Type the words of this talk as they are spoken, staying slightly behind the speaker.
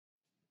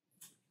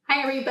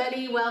Hi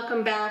everybody,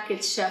 welcome back.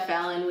 It's Chef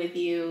Ellen with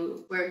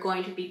you. We're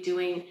going to be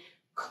doing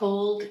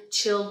cold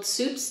chilled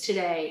soups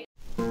today.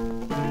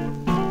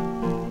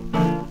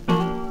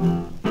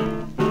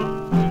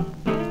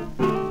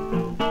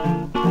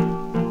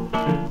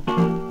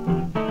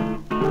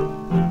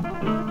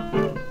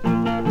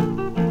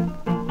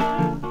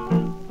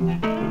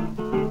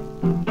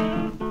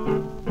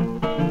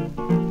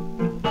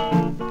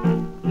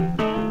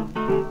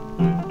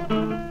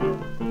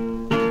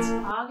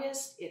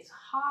 It's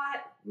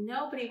hot,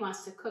 nobody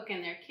wants to cook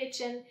in their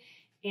kitchen,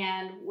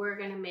 and we're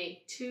going to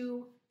make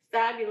two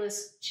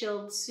fabulous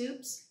chilled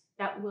soups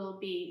that will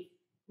be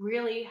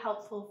really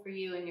helpful for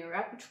you in your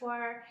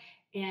repertoire,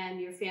 and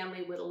your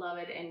family would love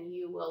it and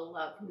you will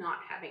love not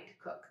having to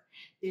cook.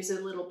 There's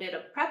a little bit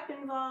of prep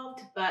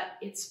involved, but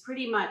it's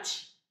pretty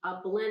much a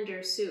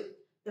blender soup.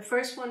 The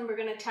first one we're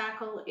going to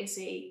tackle is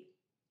a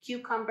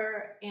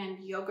cucumber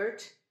and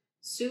yogurt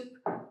soup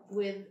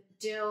with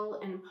dill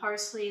and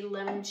parsley,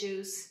 lemon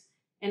juice,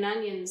 and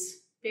onions.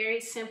 Very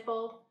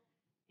simple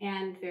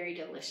and very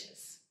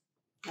delicious.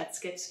 Let's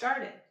get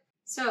started.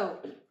 So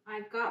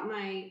I've got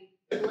my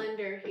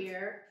blender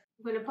here.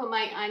 I'm going to put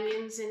my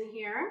onions in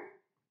here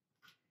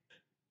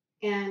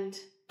and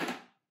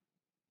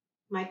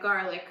my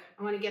garlic.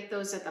 I want to get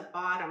those at the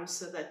bottom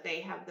so that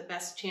they have the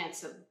best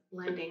chance of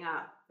blending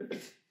up.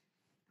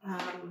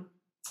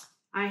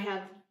 I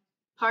have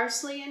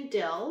parsley and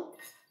dill.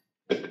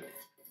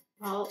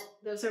 Well,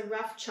 those are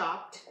rough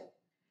chopped.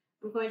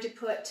 I'm going to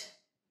put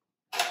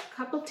a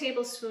couple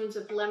tablespoons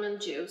of lemon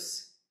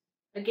juice.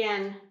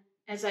 Again,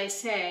 as I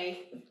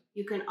say,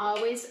 you can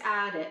always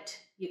add it.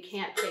 You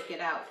can't take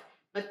it out.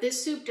 But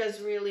this soup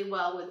does really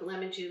well with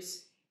lemon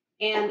juice.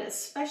 And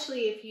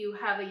especially if you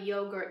have a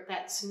yogurt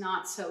that's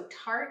not so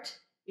tart,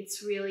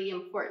 it's really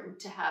important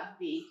to have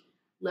the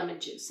lemon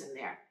juice in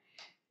there.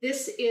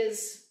 This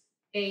is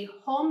a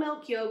whole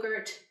milk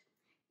yogurt.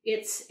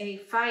 It's a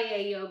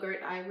Fage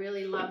yogurt. I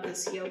really love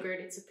this yogurt.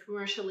 It's a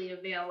commercially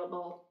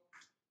available.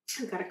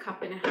 I've got a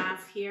cup and a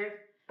half here,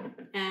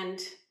 and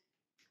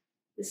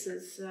this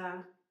is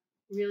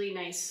really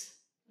nice.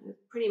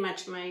 Pretty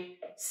much my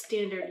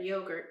standard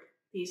yogurt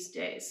these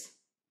days.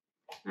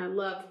 I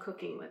love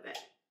cooking with it.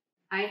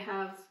 I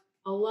have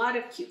a lot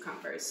of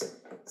cucumbers.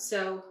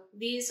 So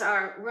these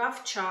are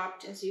rough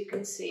chopped, as you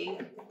can see.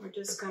 We're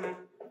just gonna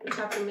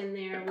chuck them in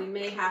there. We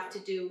may have to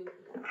do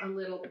a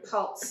little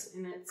pulse,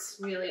 and it's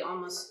really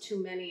almost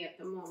too many at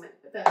the moment,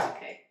 but that's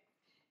okay.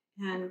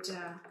 And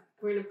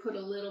we're going to put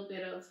a little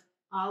bit of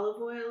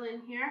olive oil in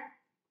here.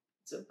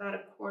 It's about a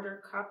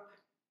quarter cup.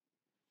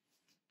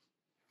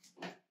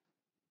 There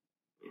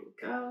we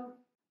go.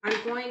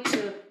 I'm going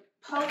to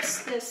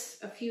pulse this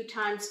a few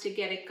times to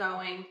get it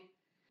going.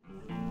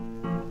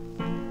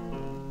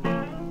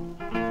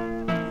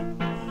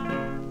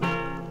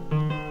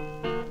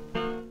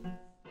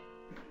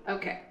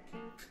 Okay,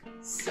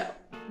 so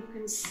you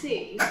can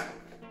see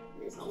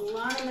there's a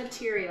lot of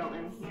material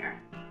in here.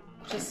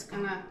 Just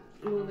gonna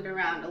move it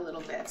around a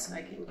little bit so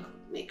I can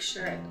make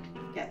sure it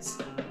gets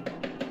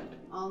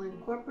all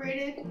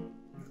incorporated.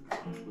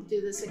 We'll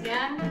do this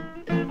again.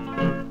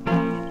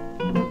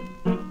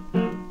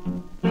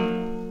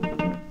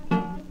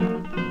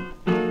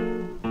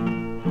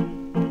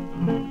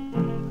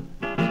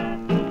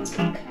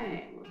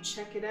 Okay, we'll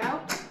check it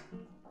out.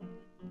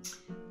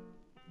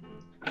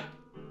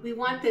 We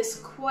want this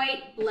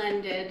quite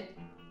blended.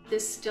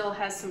 This still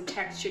has some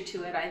texture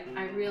to it.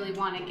 I really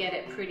want to get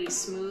it pretty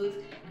smooth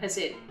because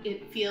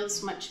it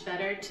feels much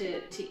better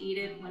to eat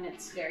it when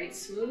it's very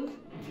smooth.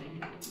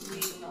 We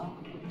will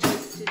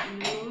taste it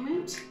in a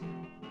moment.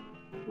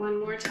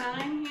 One more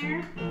time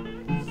here.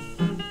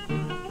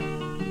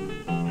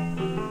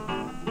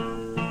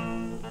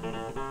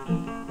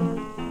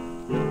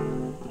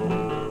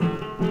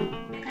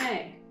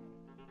 Okay,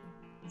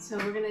 so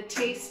we're going to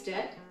taste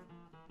it.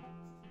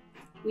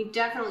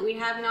 We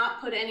have not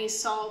put any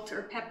salt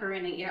or pepper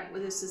in it yet.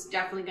 Well, this is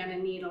definitely going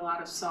to need a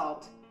lot of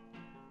salt.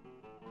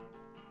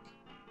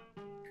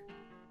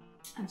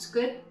 That's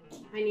good.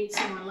 I need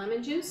some more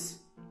lemon juice.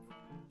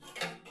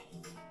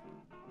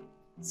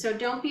 So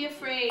don't be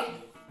afraid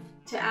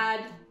to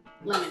add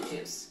lemon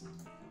juice.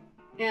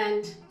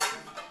 And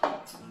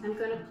I'm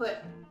going to put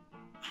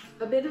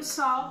a bit of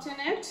salt in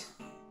it.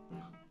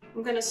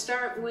 I'm going to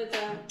start with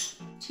a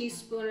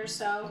teaspoon or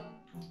so.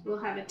 We'll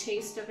have a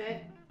taste of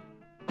it.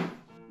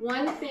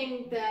 One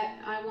thing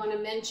that I want to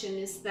mention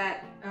is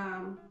that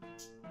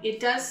it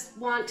does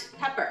want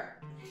pepper,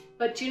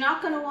 but you're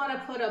not going to want to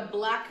put a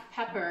black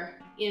pepper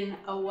in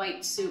a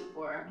white soup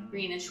or a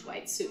greenish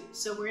white soup.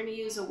 So we're going to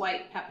use a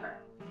white pepper.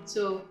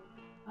 So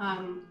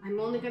I'm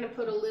only going to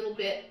put a little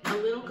bit. A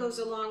little goes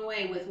a long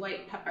way with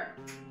white pepper.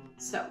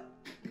 So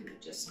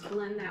just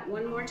blend that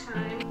one more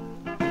time.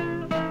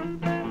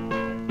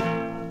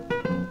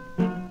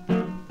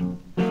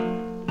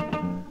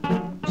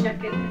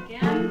 Check it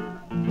again.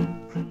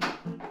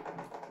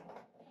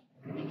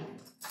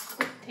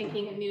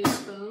 Taking a new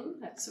spoon,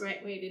 that's the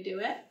right way to do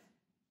it.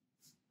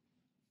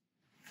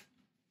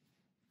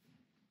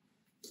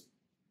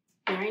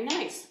 Very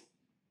nice.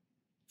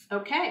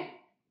 Okay,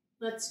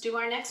 let's do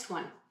our next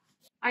one.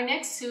 Our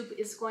next soup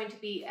is going to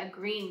be a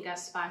green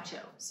gazpacho.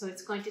 So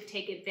it's going to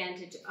take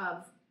advantage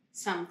of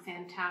some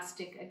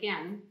fantastic,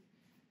 again,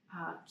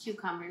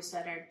 cucumbers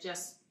that are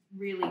just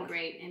really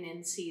great and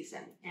in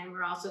season. And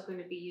we're also going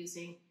to be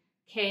using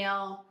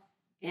kale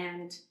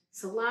and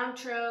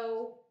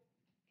cilantro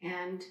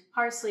and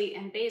parsley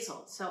and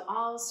basil. So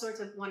all sorts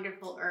of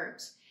wonderful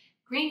herbs.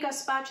 Green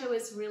gazpacho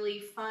is really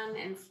fun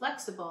and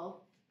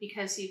flexible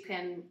because you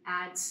can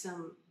add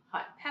some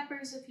hot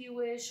peppers if you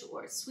wish,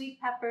 or sweet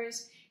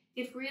peppers.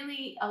 It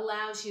really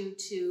allows you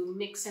to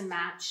mix and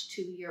match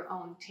to your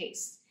own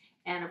taste.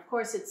 And of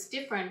course, it's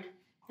different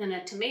than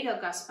a tomato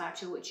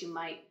gazpacho, which you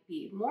might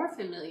be more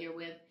familiar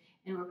with,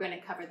 and we're going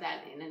to cover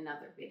that in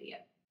another video.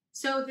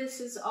 So this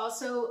is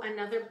also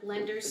another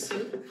blender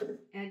soup.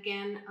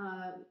 Again,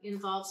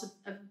 involves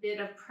a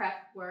bit of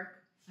prep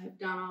work. I've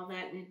done all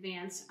that in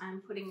advance. I'm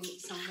putting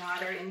some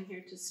water in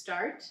here to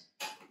start.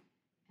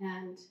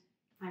 And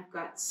I've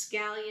got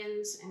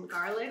scallions and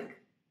garlic,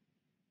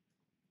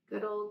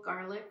 good old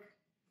garlic,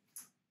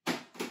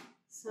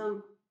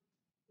 some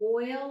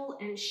oil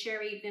and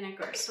sherry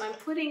vinegar. So I'm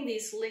putting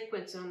these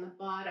liquids on the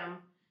bottom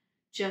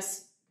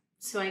just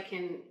so I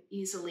can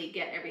easily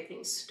get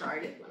everything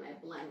started when I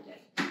blend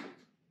it.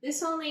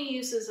 This only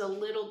uses a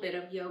little bit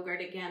of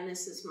yogurt. Again,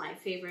 this is my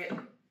favorite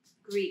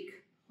Greek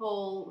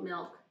whole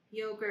milk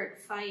yogurt,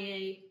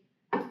 Fayet.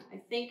 I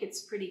think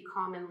it's pretty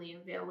commonly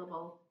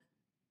available.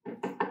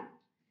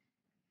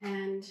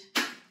 And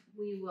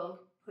we will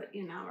put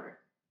in our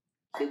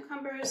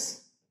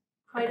cucumbers,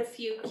 quite a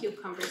few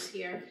cucumbers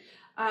here.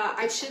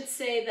 I should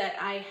say that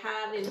I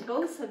have in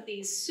both of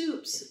these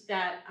soups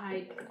that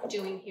I'm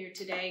doing here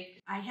today,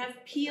 I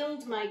have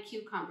peeled my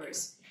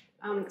cucumbers.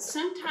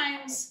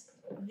 Sometimes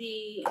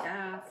the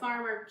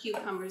farmer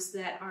cucumbers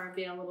that are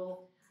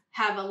available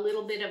have a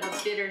little bit of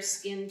a bitter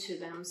skin to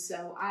them,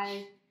 so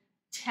I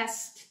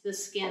test the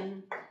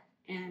skin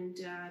and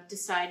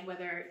decide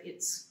whether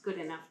it's good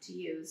enough to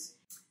use.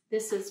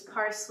 This is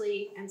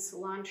parsley and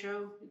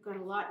cilantro. We've got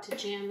a lot to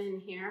jam in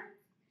here.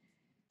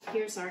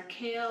 Here's our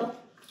kale.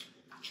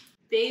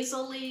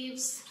 Basil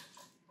leaves.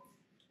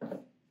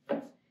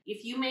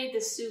 If you made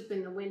the soup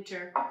in the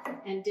winter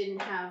and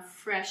didn't have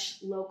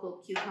fresh local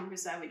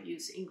cucumbers, I would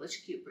use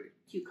English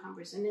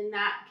cucumbers. And in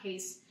that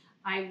case,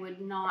 I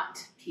would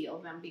not peel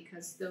them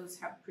because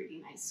those have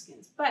pretty nice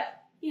skins.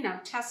 But, you know,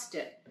 test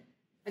it.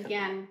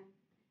 Again,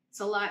 it's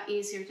a lot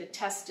easier to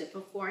test it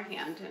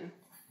beforehand and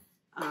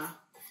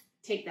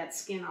take that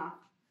skin off.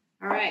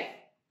 All right,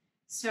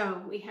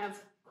 so we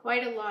have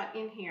quite a lot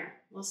in here.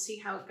 We'll see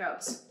how it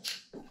goes.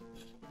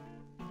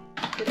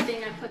 Good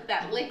thing I put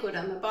that liquid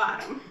on the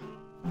bottom.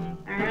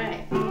 All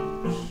right.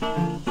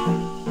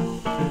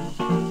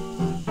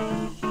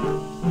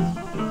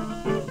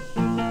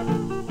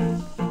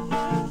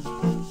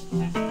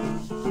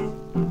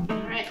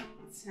 All right,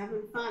 it's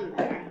having fun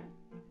there.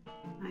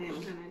 I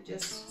am gonna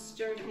just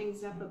stir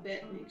things up a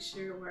bit, make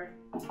sure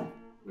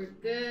we're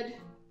good.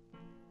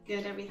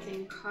 Get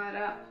everything caught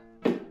up.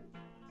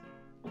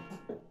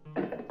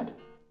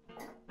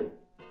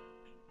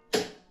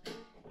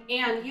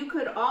 And you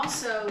could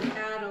also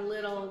add a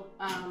little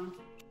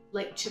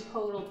like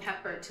chipotle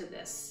pepper to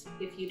this.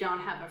 If you don't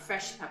have a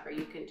fresh pepper,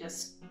 you can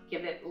just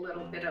give it a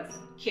little bit of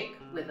kick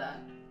with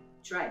a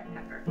dried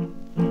pepper.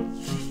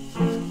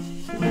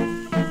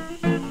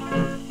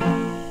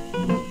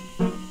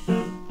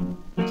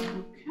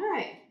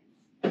 Okay.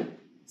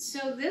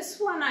 So this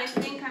one, I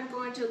think I'm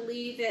going to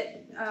leave it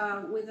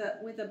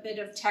with a bit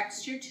of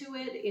texture to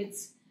it.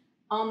 It's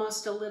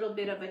almost a little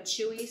bit of a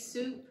chewy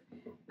soup.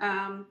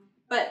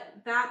 But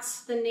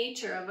that's the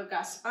nature of a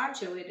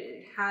gazpacho.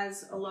 It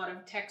has a lot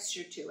of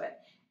texture to it.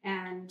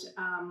 And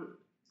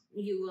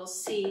you will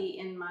see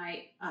in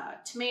my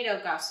tomato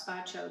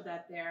gazpacho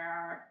that there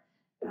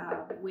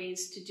are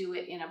ways to do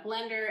it in a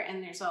blender,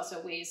 and there's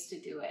also ways to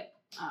do it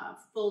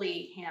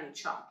fully hand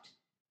chopped.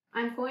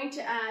 I'm going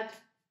to add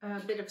a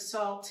bit of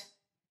salt.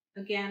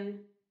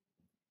 Again,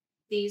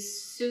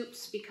 these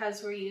soups,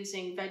 because we're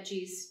using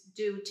veggies,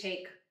 do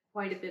take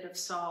quite a bit of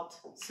salt.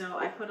 So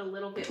I put a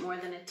little bit more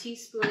than a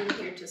teaspoon in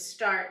here to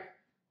start.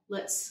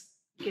 Let's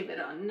give it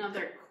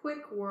another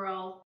quick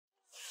whirl.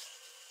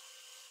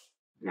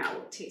 Now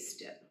we'll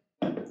taste it.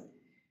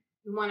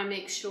 We want to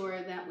make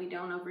sure that we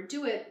don't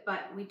overdo it,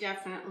 but we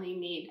definitely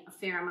need a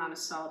fair amount of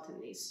salt in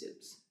these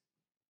soups.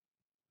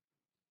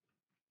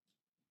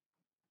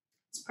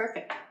 It's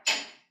perfect.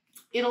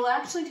 It'll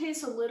actually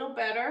taste a little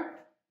better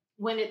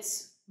when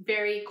it's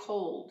very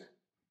cold.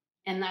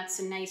 And that's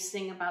a nice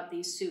thing about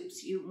these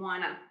soups. You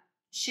want to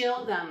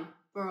chill them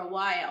for a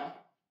while,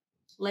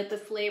 let the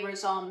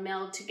flavors all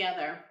meld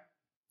together,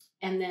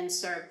 and then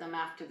serve them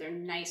after they're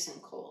nice and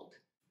cold.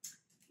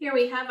 Here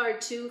we have our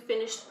two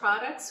finished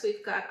products.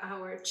 We've got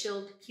our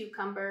chilled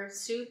cucumber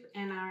soup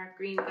and our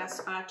green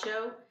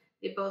gazpacho.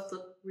 They both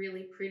look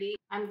really pretty.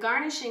 I'm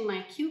garnishing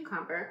my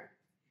cucumber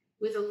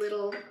with a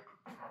little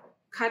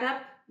cut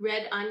up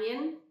red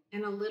onion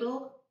and a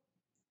little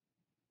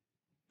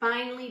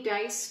finely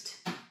diced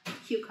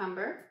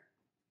cucumber.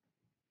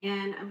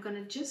 And I'm going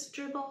to just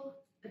dribble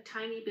a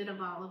tiny bit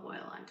of olive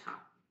oil on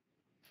top,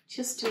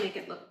 just to make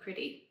it look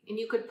pretty. And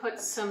you could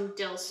put some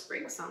dill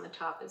sprigs on the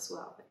top as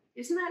well.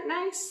 Isn't that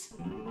nice?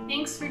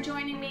 Thanks for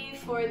joining me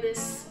for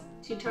this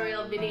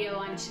tutorial video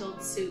on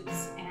chilled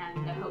soups,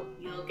 and I hope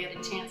you'll get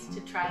a chance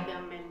to try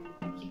them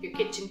and keep your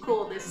kitchen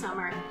cool this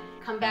summer.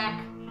 Come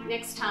back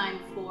next time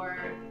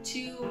for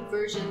 2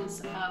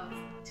 versions of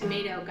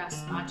tomato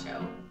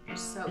gazpacho. They're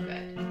so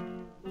good.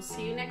 We'll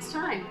see you next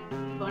time.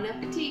 Bon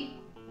appetit!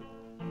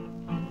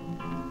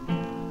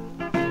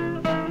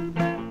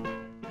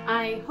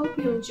 I hope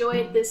you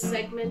enjoyed this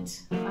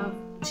segment of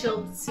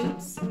chilled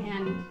soups,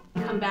 and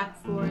come back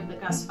for the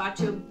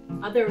gazpacho,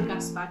 other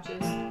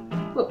gazpachos.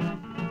 Whoa.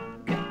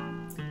 Okay.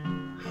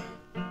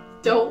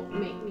 Don't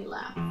make me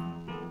laugh.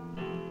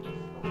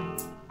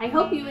 I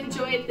hope you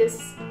enjoyed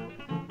this.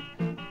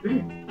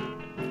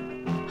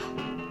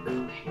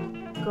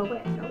 Go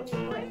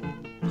away.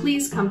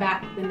 Please come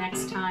back the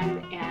next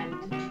time, and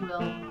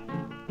we'll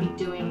be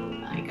doing